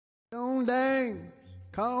Don't dang,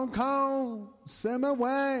 con, simmer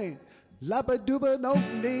wang, lappa dooba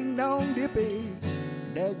don't ding dong dippy,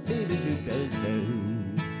 da dee dee doo doo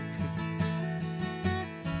doo.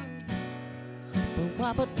 But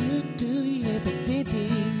wappa doo doo yippa dee dee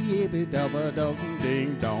yippa dabba dong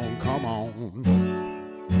ding dong, come on.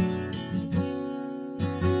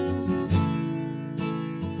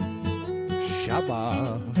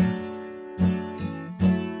 Shabba.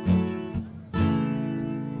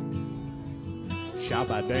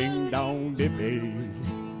 Shabba ding dong dippy.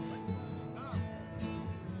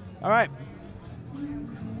 All right.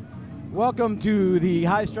 Welcome to the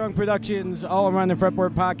High Strung Productions All Around the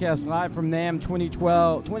Fretboard podcast, live from NAMM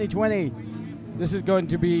 2020. This is going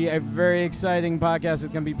to be a very exciting podcast. It's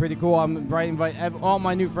going to be pretty cool. I'm going to invite all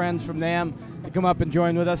my new friends from NAMM to come up and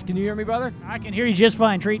join with us. Can you hear me, brother? I can hear you just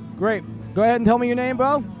fine, Treat. Great. Go ahead and tell me your name,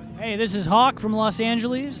 bro. Hey, this is Hawk from Los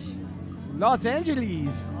Angeles. Los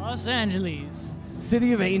Angeles. Los Angeles.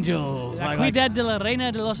 City of Angels. La Ciudad de la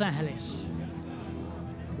Reina de Los Angeles.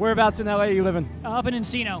 Whereabouts in LA are you living? Up in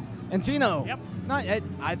Encino. Encino? Yep.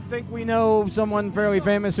 I think we know someone fairly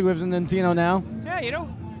famous who lives in Encino now. Yeah, you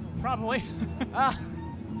know, probably. Yeah,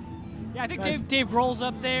 I think Nice. Dave Grohl's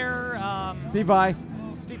up there. Steve Vai.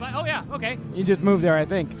 Steve Vai. Oh, yeah, okay. You just moved there, I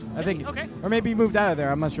think. Okay. Or maybe he moved out of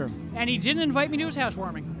there. I'm not sure. And he didn't invite me to his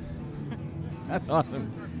housewarming. That's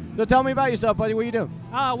awesome. So tell me about yourself, buddy. What do you do?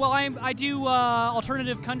 Well, I do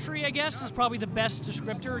alternative country, I guess, is probably the best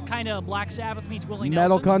descriptor. Kind of Black Sabbath meets Willie Nelson.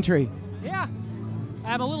 Metal country. Yeah.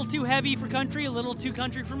 I'm a little too heavy for country, a little too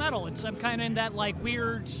country for metal. I'm kind of in that, like,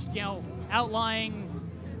 weird, outlying.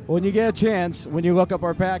 When you get a chance, when you look up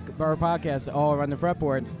our podcast, All Around the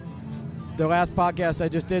Fretboard, the last podcast I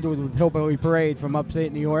just did was with Hillbilly Parade from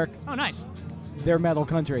upstate New York. Oh, nice. They're metal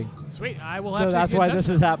country. Sweet. I will have So to that's get why in this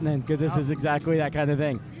touch. is happening, because this is exactly that kind of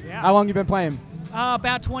thing. Yeah. How long you been playing?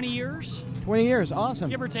 About 20 years, 20 years. Awesome.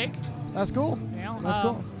 give or take. That's cool. That's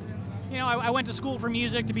cool. I went to school for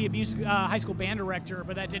music to be a high school band director,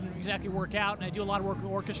 but that didn't exactly work out. And I do a lot of work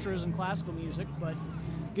with orchestras and classical music, but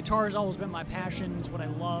guitar has always been my passion. It's what I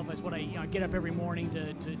love. It's what I get up every morning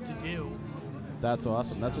to do. That's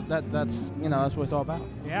awesome. That's what it's all about.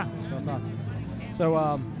 Yeah. So I thought.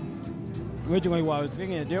 So originally what I was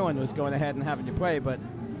thinking of doing was going ahead and having you play, but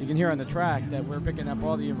you can hear on the track that we're picking up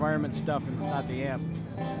all the environment stuff and not the amp.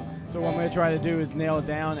 So what I'm going to try to do is nail it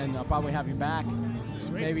down, and I'll probably have you back.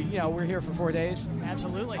 Sweet. Maybe, we're here for 4 days.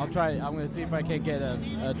 Absolutely. I'm going to see if I can get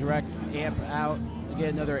a direct amp out, get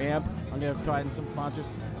another amp. I'm going to try some sponsors.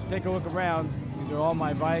 Take a look around. These are all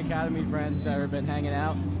my Vi Academy friends that have been hanging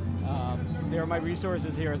out. They're my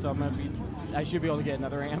resources here, so I should be able to get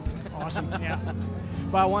another amp. Awesome. Yeah.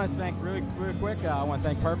 But I want to thank really quick. I want to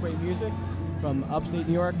thank Parkway Music from upstate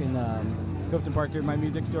New York and Clifton Park. They're my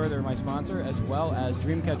music store. They're my sponsor, as well as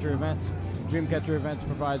Dreamcatcher Events. Dreamcatcher Events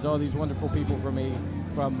provides all these wonderful people for me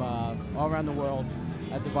from all around the world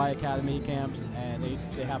at the Vi Academy camps, and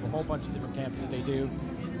they have a whole bunch of different camps that they do.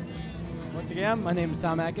 Once again, my name is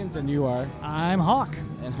Tom Atkins, and you are? I'm Hawk.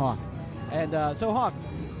 And Hawk. And so Hawk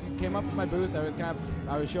came up with my booth.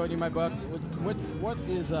 I was showing you my book. What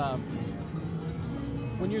is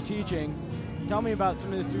when you're teaching? Tell me about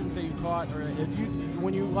some of the students that you taught, or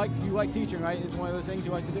when you like teaching, right? It's one of those things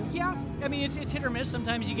you like to do. Yeah, I mean it's hit or miss.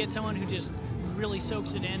 Sometimes you get someone who just really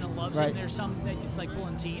soaks it in and loves it. And there's some that it's like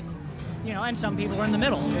pulling teeth, and some people are in the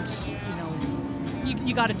middle. It's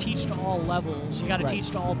you got to teach to all levels. You got to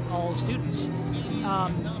teach to all students.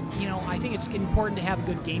 I think it's important to have a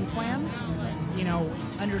good game plan.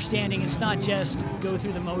 Understanding it's not just go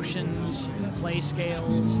through the motions, play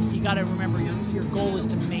scales. You got to remember your goal is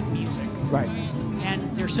to make music. Right.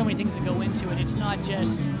 And there's so many things that go into it. It's not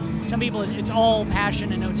just, some people it's all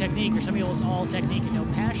passion and no technique, or some people it's all technique and no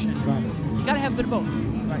passion. Right. You got to have a bit of both.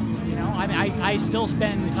 Right. I still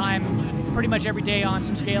spend time pretty much every day on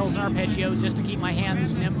some scales and arpeggios just to keep my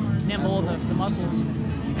hands nimble, the muscles.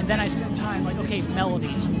 And then I spend time like, okay,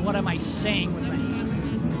 melodies. What am I saying with my music?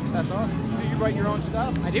 That's awesome. Do you write your own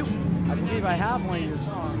stuff? I do. I believe I have one of your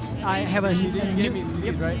songs. I have a You gave me some,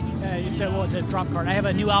 right? it's a drop card. I have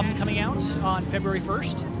a new album coming out on February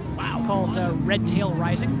 1st. Wow. Called Red Tail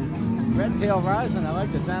Rising. Red Tail Rising. I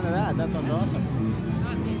like the sound of that. That sounds awesome.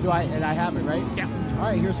 And I have it, right? Yeah. All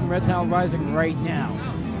right, here's some Red Tail Rising right now.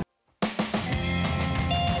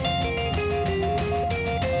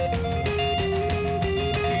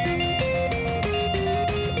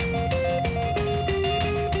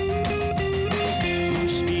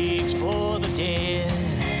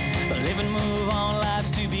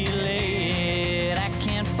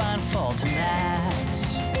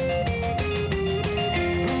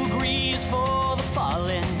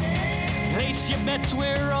 Your bets,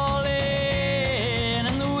 we're all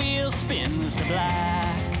spins to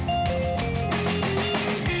black.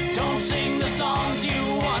 Don't sing the songs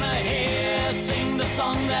you wanna hear, sing the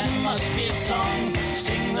song that must be sung,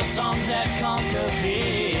 sing the songs that conquer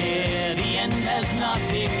fear. The end has not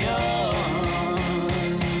begun.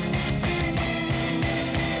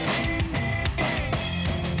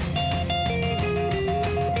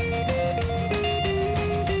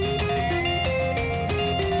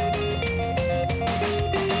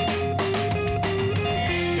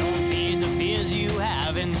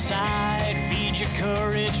 Inside, feed your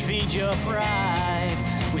courage, feed your pride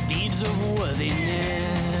with deeds of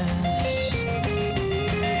worthiness.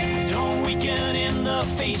 Don't weaken in the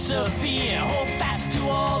face of fear, hold fast to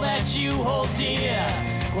all that you hold dear.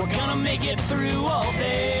 We're gonna make it through all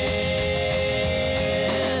this.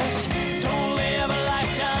 Don't live a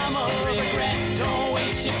lifetime of regret, don't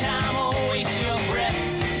waste your time or waste your breath.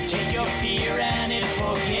 Take your fear and it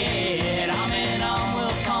forget, arm in arm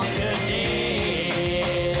we'll conquer death.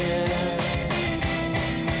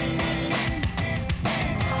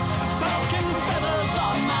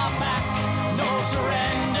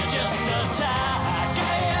 Surrender, just attack. I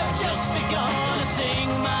have just begun to sing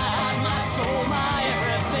my heart, my soul, my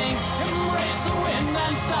everything. Embrace the wind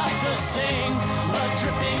and start to sing, blood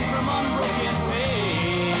dripping from unbroken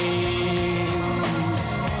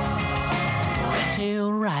wings. Red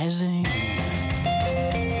tail rising.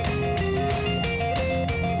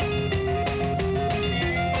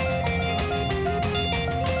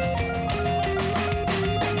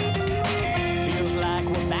 Feels like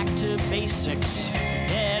we're back to basics.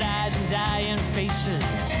 Dead eyes and dying faces,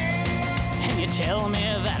 and you tell me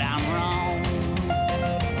that I'm wrong.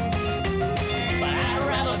 But I'd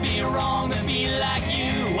rather be wrong than be like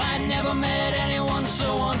you. I never met anyone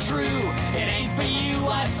so untrue. It ain't for you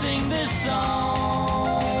I sing this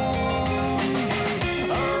song.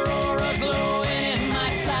 Aurora glowing in my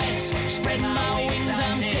sights, spreading my wings,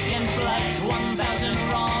 I'm taking flights. 1,000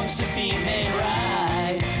 wrongs to be made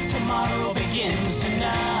right. Tomorrow begins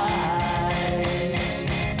tonight.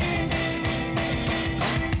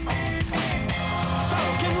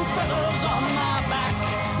 Feathers on my back,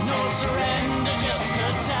 no surrender, just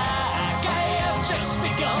attack. I have just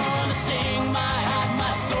begun to sing my heart,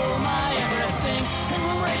 my soul, my everything.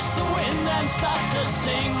 Embrace the wind and start to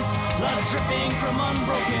sing, blood dripping from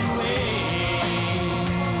unbroken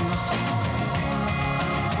wings.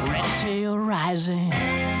 Red tail rising.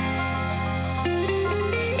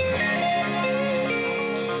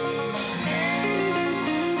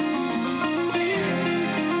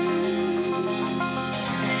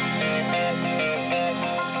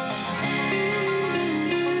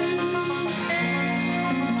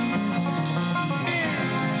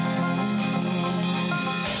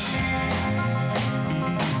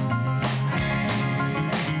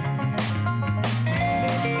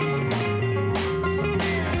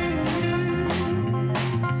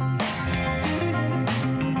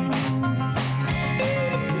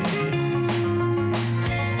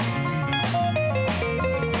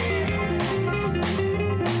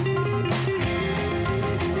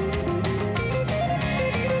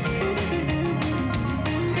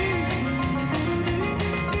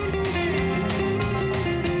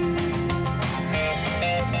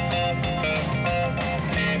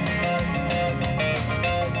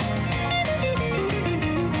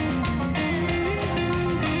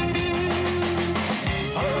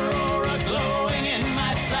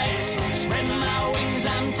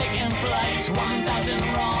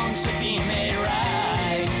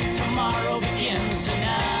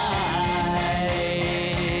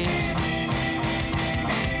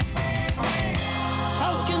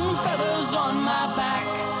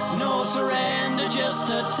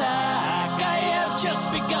 Attack. I have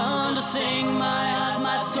just begun to sing my heart,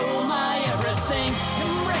 my soul, my everything.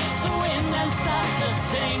 Embrace the wind and start to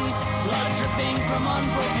sing, blood dripping from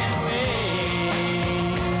unbroken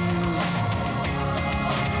wings.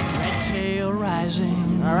 Red tail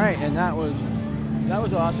rising. All right, and that was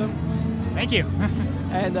awesome. Thank you.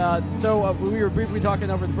 And so we were briefly talking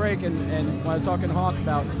over the break, and when I was talking to Hawk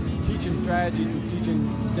about teaching strategies and teaching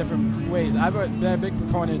different ways. I've been a big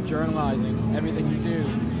proponent of journalizing everything you do.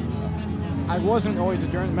 I wasn't always a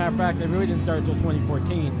journalist. Matter of fact, I really didn't start until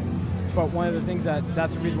 2014. But one of the things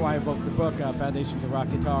that's the reason why I wrote the book, Foundations of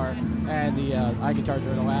Rock Guitar, and the iGuitar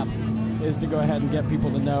Journal app, is to go ahead and get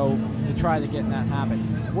people to know, to try to get in that habit.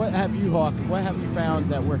 What have you, Hawk, what have you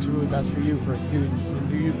found that works really best for you for students?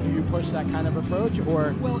 Do you push that kind of approach,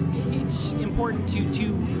 or? Well, it's important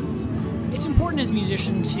it's important as a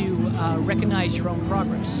musician to recognize your own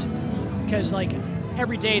progress. Because, like,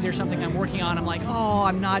 every day there's something I'm working on, I'm like, oh,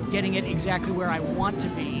 I'm not getting it exactly where I want to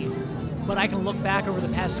be. but I can look back over the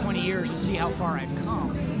past 20 years and see how far I've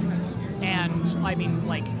come. And I mean,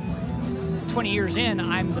 like, 20 years in,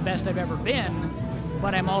 I'm the best I've ever been,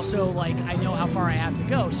 but I'm also like, I know how far I have to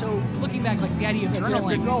go. So looking back, like the idea of You have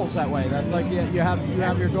journaling. good goals that way. That's like you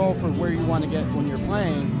have your goal for where you want to get when you're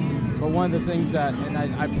playing. But one of the things that, and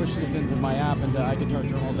I push this into my app, into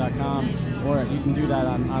iGuitarJournal.com, or you can do that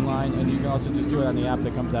online, and you can also just do it on the app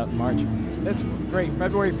that comes out in March. It's great.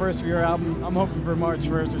 February 1st for your album. I'm hoping for March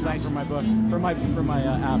 1st or something for my book, for my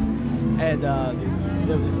app. And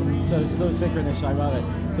it's so synchronous. I love it.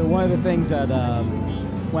 So one of the things that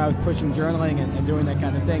when I was pushing journaling and doing that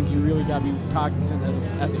kind of thing, you really got to be cognizant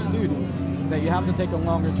as a student that you have to take a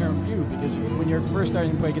longer term view, because when you're first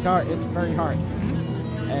starting to play guitar, it's very hard.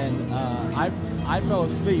 And I fell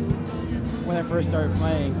asleep when I first started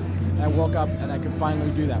playing, and I woke up and I could finally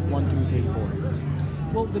do that 1, 2, 3, 4.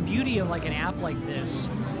 Well, the beauty of like an app like this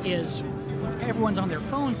is everyone's on their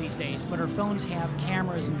phones these days, but our phones have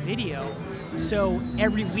cameras and video. So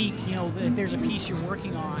every week, you know, if there's a piece you're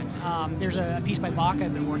working on, there's a piece by Bach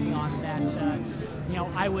I've been working on that, you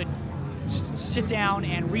know, I would sit down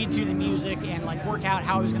and read through the music and like work out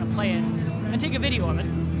how I was going to play it, and take a video of it.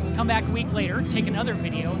 Come back a week later, take another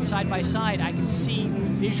video, and side by side, I can see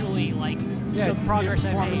visually like the progress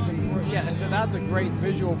I made. Yeah, and so that's a great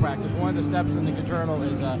visual practice. One of the steps in the journal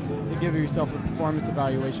is to give yourself a performance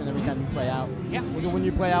evaluation every time you play out. Yeah. When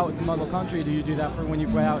you play out with the Muddle Country, do you do that for when you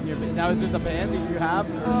play out in your band? Now, is it the band that you have?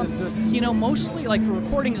 Or is this just... You know, mostly, like for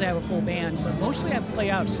recordings, I have a full band, but mostly I play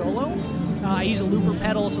out solo. I use a looper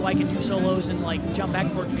pedal so I can do solos and like jump back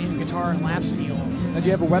and forth between guitar and lap steel. And do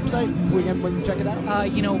you have a website? We can check it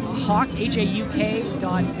out? You know,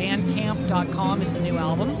 HAUK.bandcamp.com is the new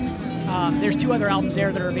album. There's 2 other albums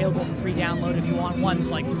there that are available for free download if you want. One's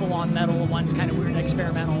like full-on metal, one's kind of weird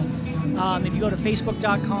experimental. If you go to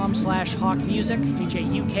facebook.com/HawkMusic,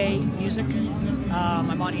 HAUK Music.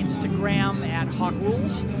 I'm on Instagram at Hawk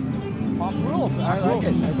Rules. Hawk Rules. I like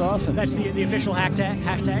it. That's awesome. That's the official hashtag.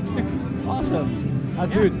 Awesome.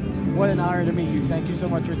 Dude, what an honor to meet you. Thank you so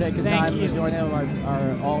much for taking time to join our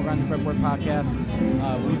All Around the Fretboard podcast.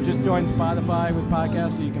 We've just joined Spotify with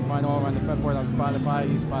podcasts, so you can find All Around the Fretboard on Spotify.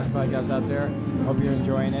 You Spotify guys out there. Hope you're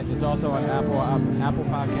enjoying it. It's also on Apple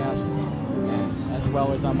Podcasts, and as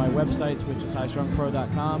well as on my websites, which is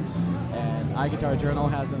highstrungpro.com. And iGuitar Journal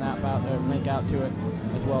has an app out there, link out to it,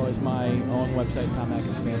 as well as my own website,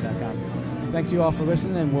 TomAtkinsBand.com. Thanks you all for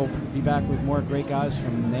listening, and we'll be back with more great guys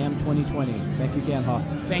from NAMM 2020. Thank you again, Hawk.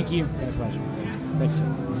 Thank you. My pleasure. Thanks, sir.